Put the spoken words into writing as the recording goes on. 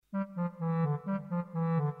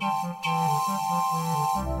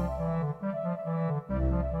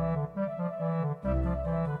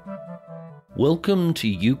Welcome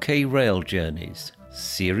to UK Rail Journeys,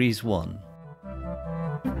 Series 1.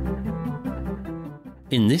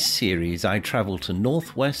 In this series I travel to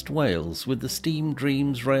North West Wales with the Steam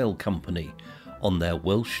Dreams Rail Company on their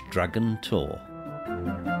Welsh Dragon Tour.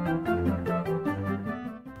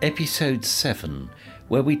 Episode 7,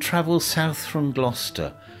 where we travel south from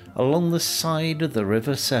Gloucester along the side of the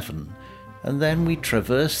River Severn, and then we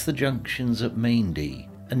traverse the junctions at Maindee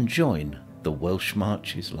and join the Welsh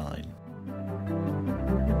Marches line.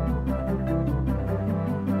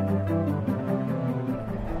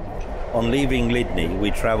 On leaving Lydney,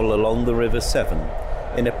 we travel along the River Severn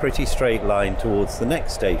in a pretty straight line towards the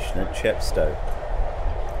next station at Chepstow.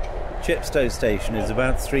 Chepstow station is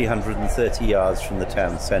about 330 yards from the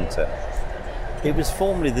town centre. It was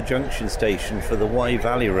formerly the junction station for the Wye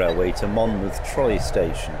Valley Railway to Monmouth Troy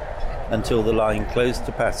station until the line closed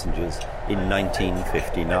to passengers in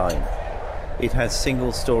 1959. It has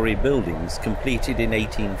single-storey buildings completed in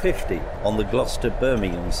 1850 on the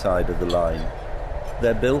Gloucester-Birmingham side of the line.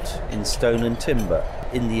 They're built in stone and timber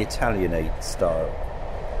in the Italianate style.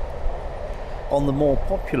 On the more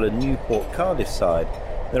popular Newport-Cardiff side,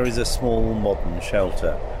 there is a small modern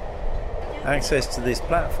shelter. Access to this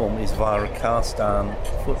platform is via a cast-iron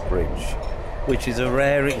footbridge, which is a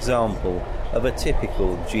rare example of a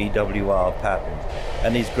typical GWR pattern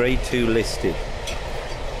and is Grade 2 listed.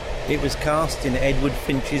 It was cast in Edward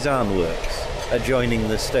Finch's ironworks, adjoining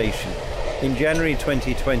the station. In January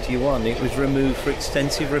 2021 it was removed for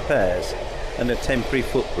extensive repairs and a temporary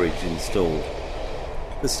footbridge installed.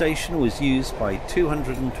 The station was used by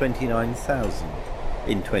 229,000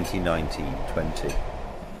 in 2019-20.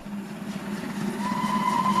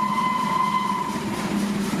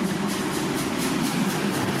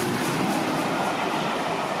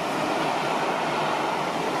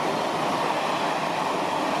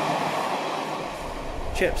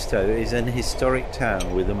 Chepstow is an historic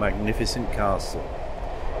town with a magnificent castle.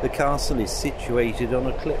 The castle is situated on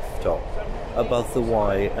a cliff top above the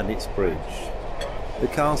Wye and its bridge. The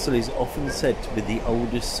castle is often said to be the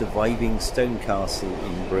oldest surviving stone castle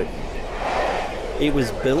in Britain. It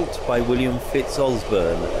was built by William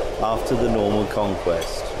Fitz-Osbern after the Norman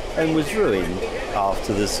conquest and was ruined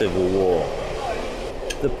after the Civil War.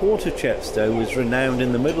 The port of Chepstow was renowned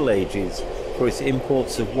in the Middle Ages for its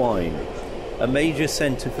imports of wine, a major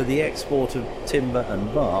centre for the export of timber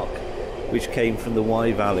and bark, which came from the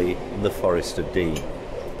Wye Valley and the Forest of Dean.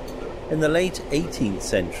 In the late 18th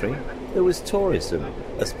century, there was tourism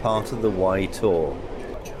as part of the Wye Tour.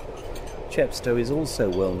 Chepstow is also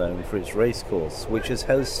well known for its racecourse, which has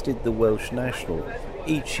hosted the Welsh National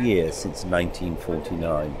each year since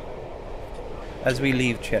 1949. As we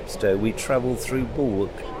leave Chepstow, we travel through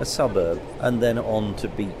Bulwark, a suburb, and then on to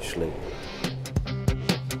Beachley.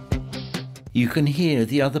 You can hear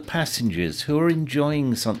the other passengers who are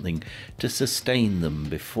enjoying something to sustain them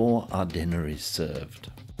before our dinner is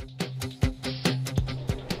served.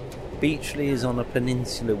 Beachley is on a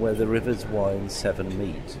peninsula where the rivers Wye and Severn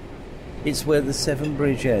meet. It's where the Severn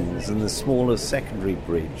Bridge ends and the smaller secondary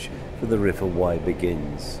bridge for the River Wye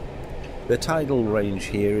begins. The tidal range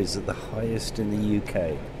here is at the highest in the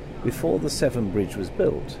UK. Before the Severn Bridge was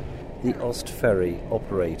built, the Ost Ferry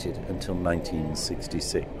operated until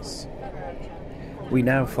 1966. We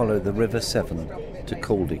now follow the River Severn to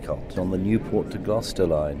Caldicot on the Newport to Gloucester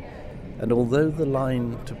line, and although the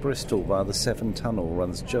line to Bristol via the Severn Tunnel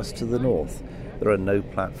runs just to the north, there are no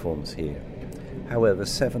platforms here. However,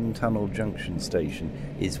 Severn Tunnel Junction Station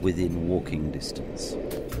is within walking distance.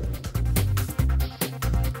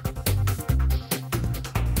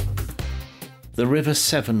 The River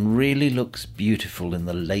Severn really looks beautiful in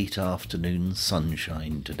the late afternoon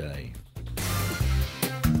sunshine today.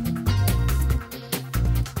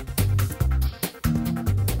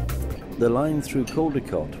 The line through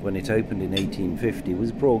Caldicot, when it opened in 1850,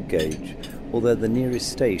 was broad gauge, although the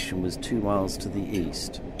nearest station was 2 miles to the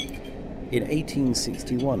east. In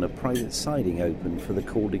 1861, a private siding opened for the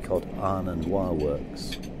Caldicot Iron and Wire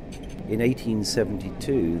Works. In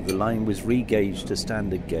 1872, the line was re-gauged to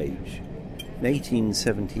standard gauge. In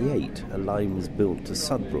 1878, a line was built to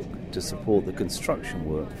Sudbrook to support the construction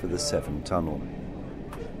work for the Severn Tunnel.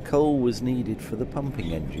 Coal was needed for the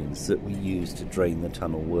pumping engines that we used to drain the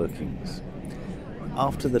tunnel workings.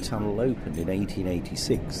 After the tunnel opened in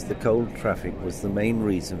 1886, the coal traffic was the main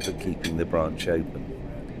reason for keeping the branch open.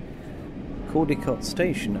 Caldicot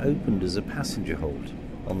Station opened as a passenger halt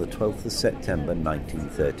on the 12th of September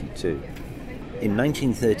 1932. In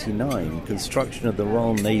 1939, construction of the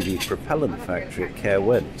Royal Navy propellant factory at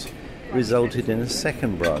Caerwent resulted in a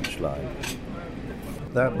second branch line.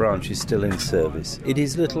 That branch is still in service. It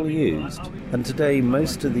is little used, and today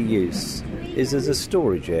most of the use is as a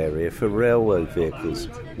storage area for railroad vehicles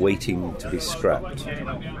waiting to be scrapped.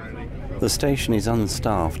 The station is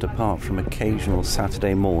unstaffed apart from occasional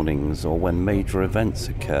Saturday mornings or when major events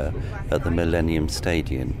occur at the Millennium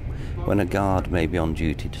Stadium, when a guard may be on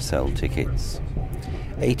duty to sell tickets.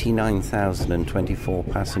 89,024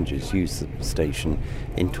 passengers used the station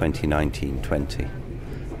in 2019-20.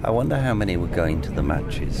 I wonder how many were going to the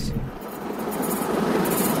matches.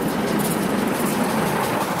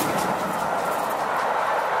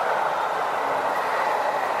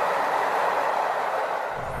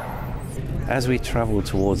 As we travel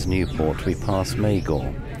towards Newport, we pass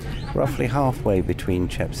Magor, roughly halfway between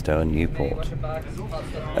Chepstow and Newport.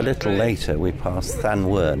 A little later, we pass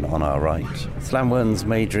Llanwern on our right. Llanwern's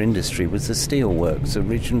major industry was the steelworks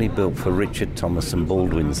originally built for Richard Thomas and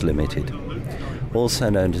Baldwin's Limited, also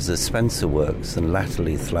known as the Spencer Works and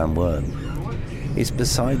latterly Llanwern. It's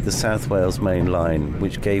beside the South Wales Main Line,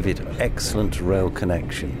 which gave it excellent rail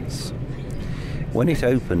connections. When it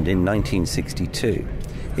opened in 1962,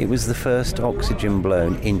 it was the first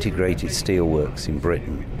oxygen-blown integrated steelworks in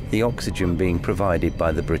Britain, the oxygen being provided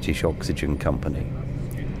by the British Oxygen Company.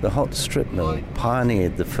 The hot strip mill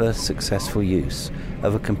pioneered the first successful use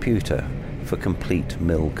of a computer for complete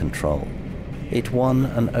mill control. It won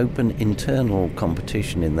an open internal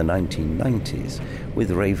competition in the 1990s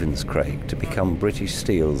with Ravenscraig to become British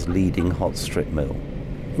Steel's leading hot strip mill.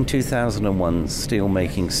 In 2001, steel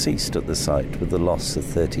making ceased at the site with the loss of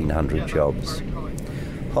 1,300 jobs.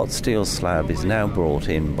 Hot steel slab is now brought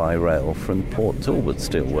in by rail from Port Talbot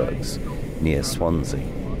Steelworks, near Swansea.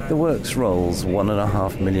 The works rolls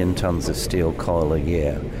 1.5 million tonnes of steel coil a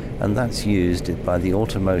year, and that's used by the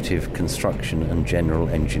automotive, construction and general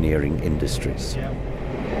engineering industries.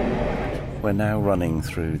 We're now running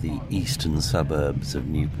through the eastern suburbs of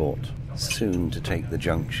Newport, soon to take the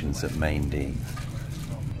junctions at Maindee.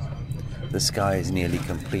 The sky is nearly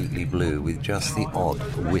completely blue with just the odd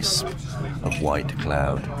wisp of white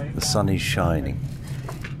cloud. The sun is shining.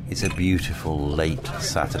 It's a beautiful late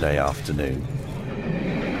Saturday afternoon.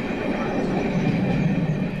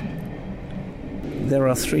 There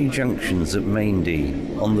are 3 junctions at Maindee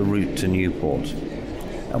on the route to Newport,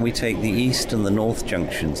 and we take the east and the north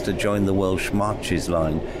junctions to join the Welsh Marches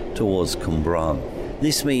line towards Cwmbran.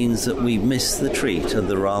 This means that we miss the treat of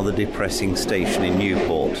the rather depressing station in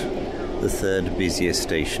Newport, the third busiest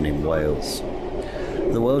station in Wales.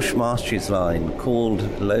 The Welsh Marches line,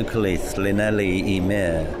 called locally Llanelli y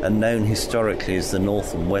Mere and known historically as the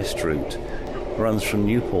North and West route, runs from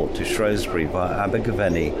Newport to Shrewsbury via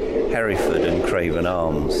Abergavenny, Hereford and Craven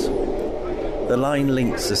Arms. The line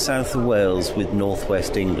links the south of Wales with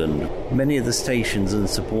northwest England. Many of the stations and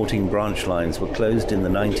supporting branch lines were closed in the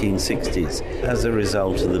 1960s as a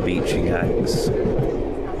result of the Beeching Acts.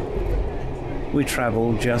 We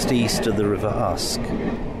travel just east of the River Usk.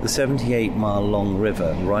 The 78-mile-long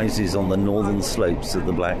river rises on the northern slopes of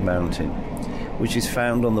the Black Mountain, which is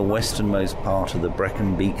found on the westernmost part of the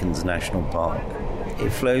Brecon Beacons National Park.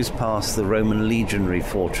 It flows past the Roman legionary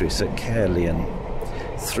fortress at Caerleon,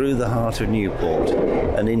 through the heart of Newport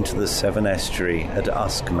and into the Severn estuary at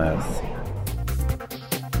Uskmouth.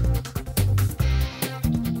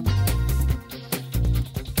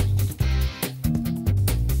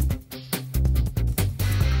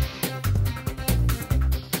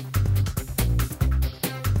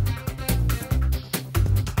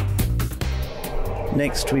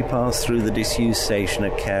 Next we pass through the disused station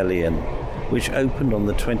at Caerleon, which opened on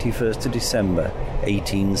the 21st of December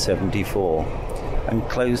 1874 and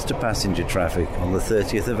closed to passenger traffic on the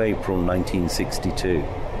 30th of April 1962,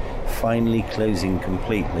 finally closing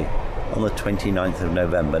completely on the 29th of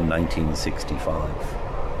November 1965.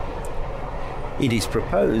 It is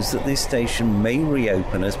proposed that this station may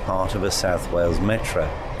reopen as part of a South Wales metro.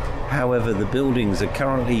 However, the buildings are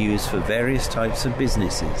currently used for various types of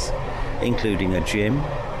businesses, including a gym,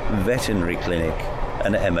 veterinary clinic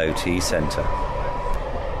and MOT centre.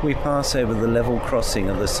 We pass over the level crossing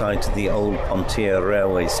at the site of the old Pontier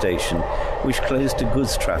railway station, which closed to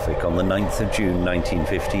goods traffic on the 9th of June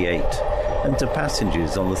 1958 and to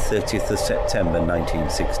passengers on the 30th of September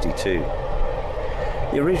 1962.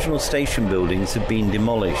 The original station buildings have been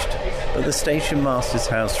demolished, but the station master's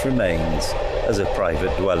house remains as a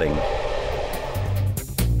private dwelling.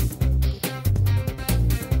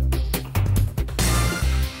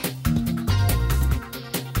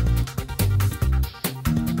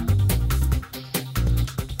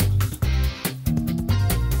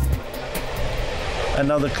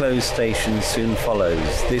 Another closed station soon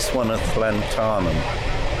follows, this one at Llantarnam,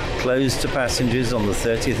 closed to passengers on the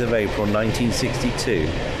 30th of April 1962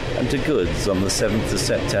 and to goods on the 7th of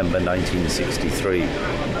September 1963.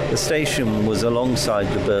 The station was alongside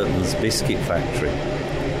the Burton's biscuit factory.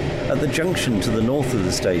 At the junction to the north of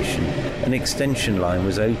the station, an extension line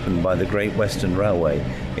was opened by the Great Western Railway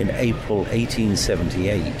in April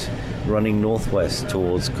 1878, running northwest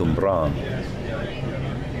towards Cwmbran.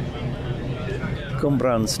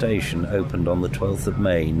 Cwmbran Station opened on the 12th of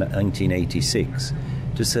May 1986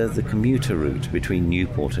 to serve the commuter route between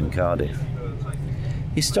Newport and Cardiff.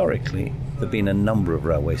 Historically, there have been a number of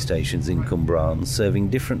railway stations in Cwmbran serving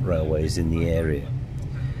different railways in the area.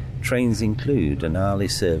 Trains include an hourly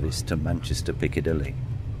service to Manchester Piccadilly.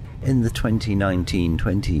 In the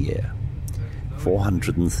 2019-20 year,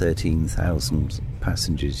 413,000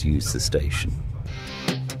 passengers used the station.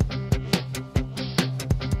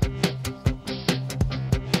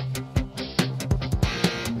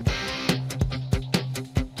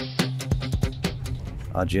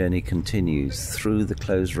 Our journey continues through the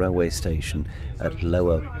closed railway station at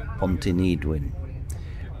Lower Pontyneedwyn,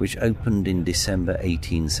 which opened in December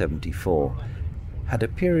 1874, had a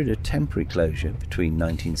period of temporary closure between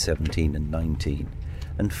 1917 and 19,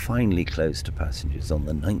 and finally closed to passengers on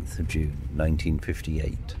the 9th of June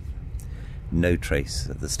 1958. No trace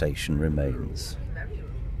of the station remains.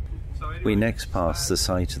 We next pass the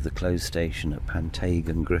site of the closed station at Panteg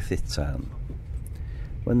and Griffithstown.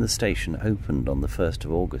 When the station opened on the 1st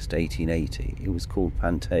of August 1880, it was called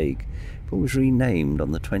Panteg, but was renamed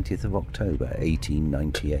on the 20th of October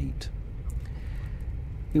 1898.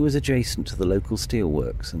 It was adjacent to the local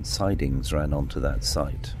steelworks, and sidings ran onto that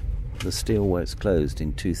site. The steelworks closed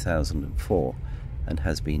in 2004 and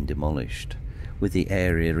has been demolished, with the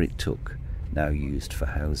area it took now used for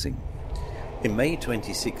housing. In May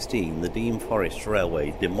 2016, the Dean Forest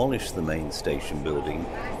Railway demolished the main station building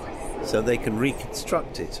so they can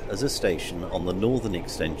reconstruct it as a station on the northern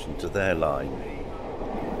extension to their line.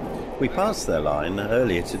 We passed their line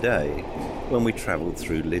earlier today when we travelled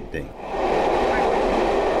through Lydney.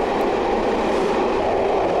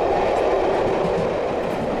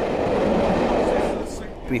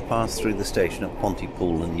 We passed through the station at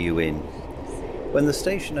Pontypool and New Inn. When the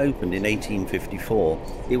station opened in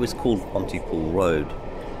 1854, it was called Pontypool Road.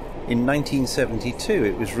 In 1972,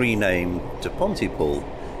 it was renamed to Pontypool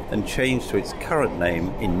and changed to its current name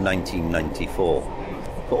in 1994.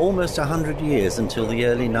 For almost 100 years, until the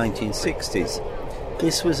early 1960s,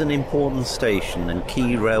 this was an important station and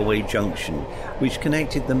key railway junction which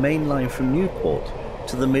connected the main line from Newport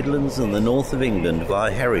to the Midlands and the north of England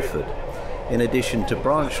via Hereford, in addition to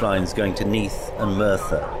branch lines going to Neath and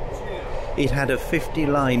Merthyr. It had a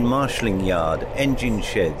 50-line marshalling yard, engine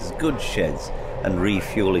sheds, goods sheds and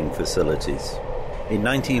refuelling facilities. In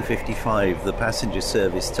 1955, the passenger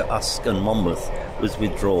service to Usk and Monmouth was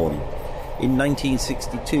withdrawn. In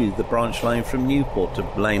 1962, the branch line from Newport to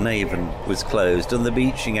Blaenhaven was closed and the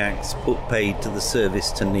Beeching Acts put paid to the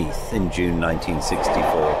service to Neath in June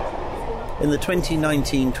 1964. In the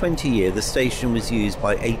 2019-20 year, the station was used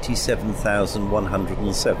by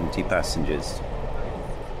 87,170 passengers.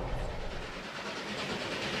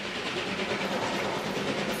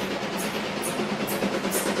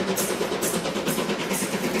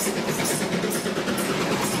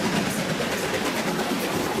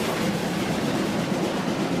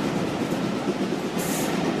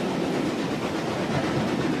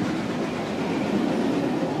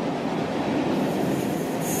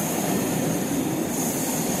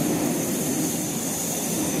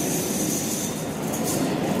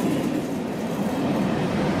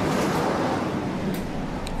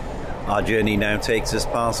 Our journey now takes us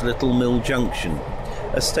past Little Mill Junction,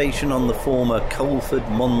 a station on the former Colford,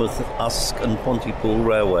 Monmouth, Usk and Pontypool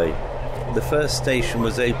Railway. The first station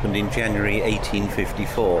was opened in January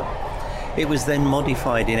 1854. It was then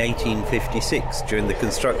modified in 1856 during the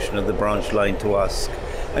construction of the branch line to Usk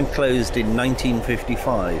and closed in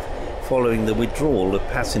 1955 following the withdrawal of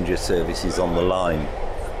passenger services on the line.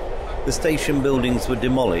 The station buildings were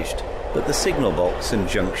demolished, but the signal box and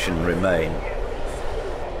junction remain.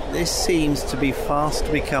 This seems to be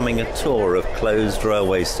fast becoming a tour of closed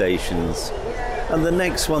railway stations. And the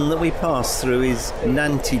next one that we pass through is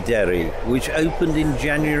Nantyderry, which opened in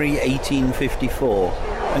January 1854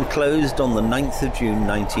 and closed on the 9th of June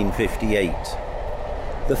 1958.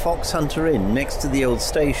 The Fox Hunter Inn next to the old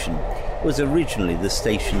station was originally the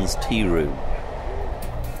station's tea room.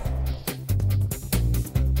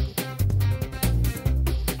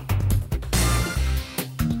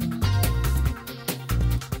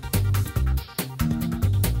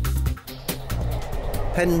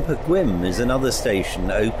 Pen per Gwym is another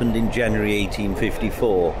station opened in January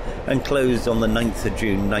 1854 and closed on the 9th of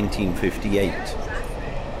June 1958.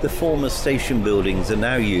 The former station buildings are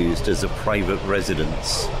now used as a private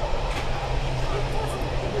residence.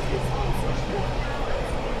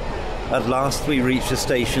 At last we reach a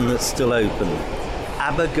station that's still open.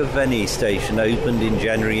 Abergavenny Station opened in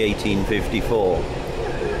January 1854.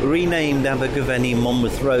 Renamed Abergavenny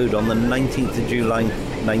Monmouth Road on the 19th of July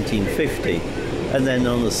 1950, and then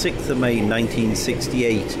on the 6th of May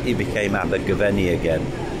 1968 it became Abergavenny again.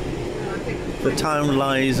 The town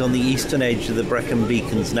lies on the eastern edge of the Brecon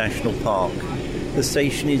Beacons National Park. The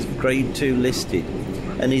station is Grade 2 listed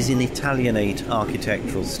and is in Italianate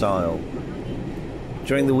architectural style.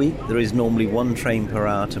 During the week there is normally one train per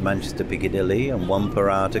hour to Manchester Piccadilly and one per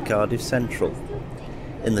hour to Cardiff Central.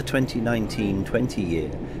 In the 2019-20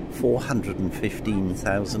 year,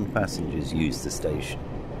 415,000 passengers used the station.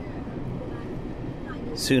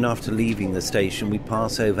 Soon after leaving the station we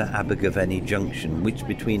pass over Abergavenny Junction, which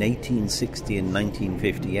between 1860 and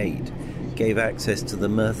 1958 gave access to the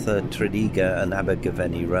Merthyr, Tredegar and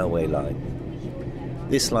Abergavenny railway line.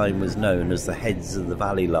 This line was known as the Heads of the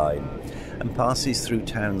Valley Line and passes through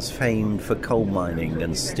towns famed for coal mining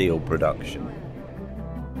and steel production.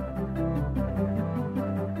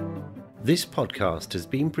 This podcast has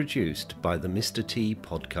been produced by the Mr. T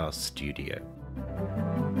Podcast Studio.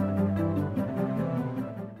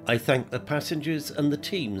 I thank the passengers and the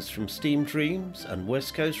teams from Steam Dreams and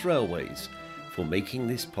West Coast Railways for making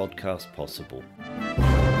this podcast possible.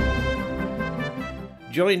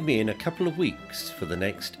 Join me in a couple of weeks for the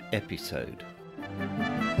next episode.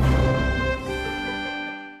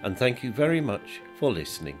 And thank you very much for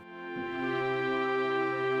listening.